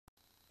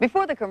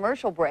Before the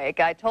commercial break,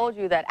 I told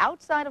you that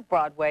outside of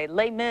Broadway,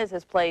 Les Mis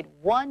has played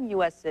one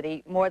U.S.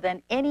 city more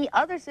than any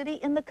other city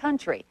in the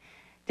country.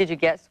 Did you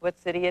guess what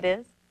city it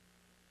is?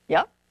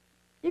 Yep,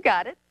 you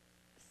got it.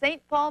 St.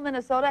 Paul,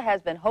 Minnesota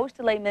has been host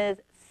to Les Mis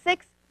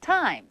 6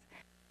 times.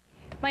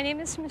 My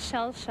name is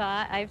Michelle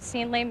Shaw. I've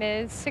seen Les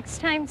Mis 6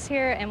 times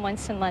here and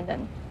once in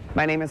London.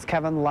 My name is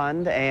Kevin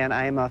Lund, and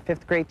I'm a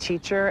 5th grade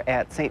teacher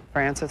at St.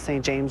 Francis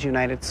St. James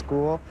United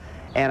School,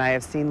 and I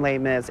have seen Les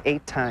Mis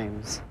 8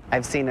 times.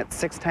 I've seen it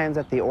 6 times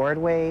at the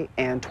Ordway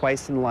and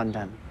twice in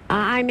London.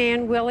 I'm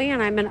Ann Willie,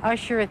 and I'm an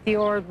usher at the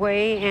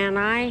Ordway, and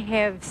I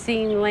have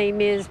seen Les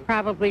Mis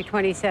probably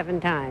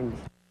 27 times.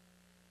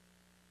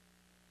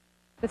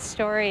 The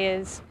story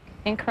is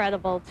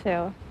incredible, too.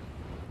 I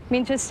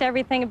mean, just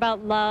everything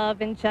about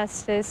love and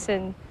justice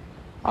and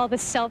all the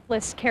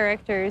selfless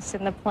characters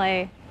in the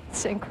play.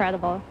 It's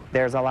incredible.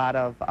 There's a lot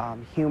of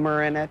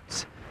humor in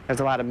it. There's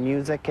a lot of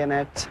music in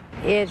it.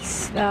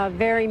 It's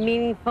very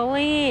meaningful,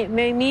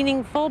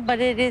 but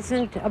it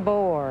isn't a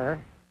bore.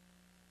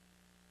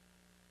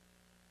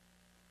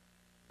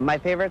 My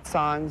favorite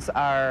songs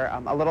are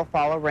A Little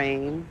Fall of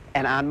Rain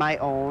and On My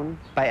Own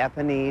by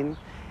Eponine,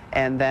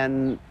 and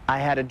then I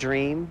Had a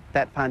Dream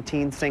that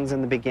Fantine sings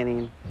in the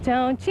beginning.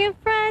 Don't you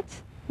fret,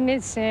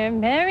 Mr.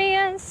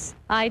 Marius,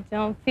 I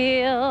don't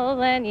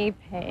feel any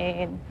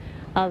pain.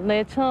 A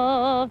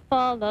little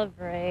fall of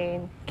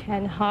rain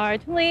can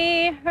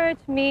hardly hurt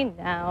me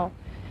now.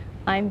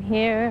 I'm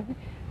here,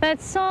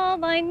 that's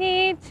all I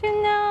need to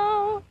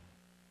know.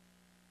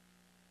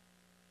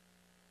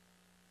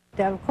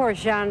 Of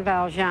course, Jean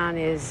Valjean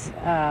is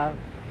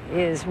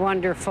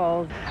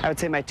wonderful. I would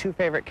say my 2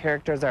 favorite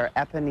characters are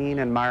Eponine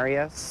and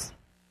Marius.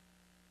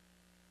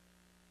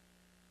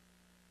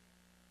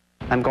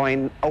 I'm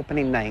going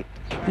opening night.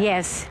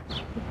 Yes.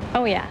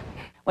 Oh, yeah.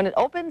 When it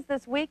opens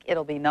this week,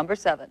 it'll be number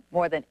 7,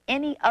 more than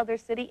any other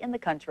city in the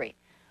country.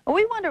 Well,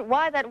 we wondered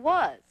why that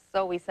was,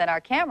 so we sent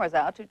our cameras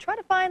out to try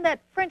to find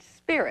that French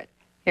spirit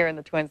here in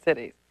the Twin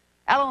Cities.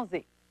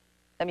 Allons-y.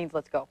 That means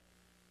let's go.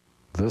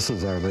 This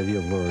is Our Lady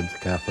of Lourdes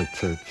Catholic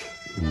Church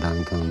in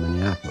downtown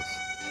Minneapolis.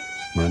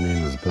 My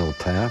name is Bill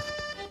Taft.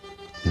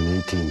 In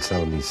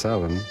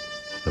 1877,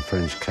 the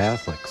French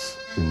Catholics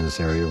in this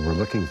area were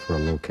looking for a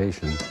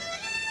location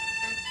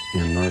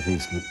in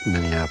northeast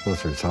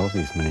Minneapolis or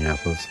southeast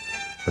Minneapolis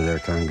for their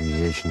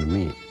congregation to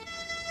meet.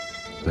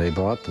 They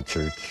bought the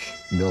church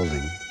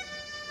building,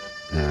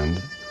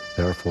 and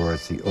therefore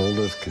it's the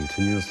oldest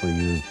continuously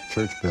used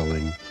church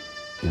building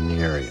in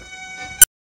the area.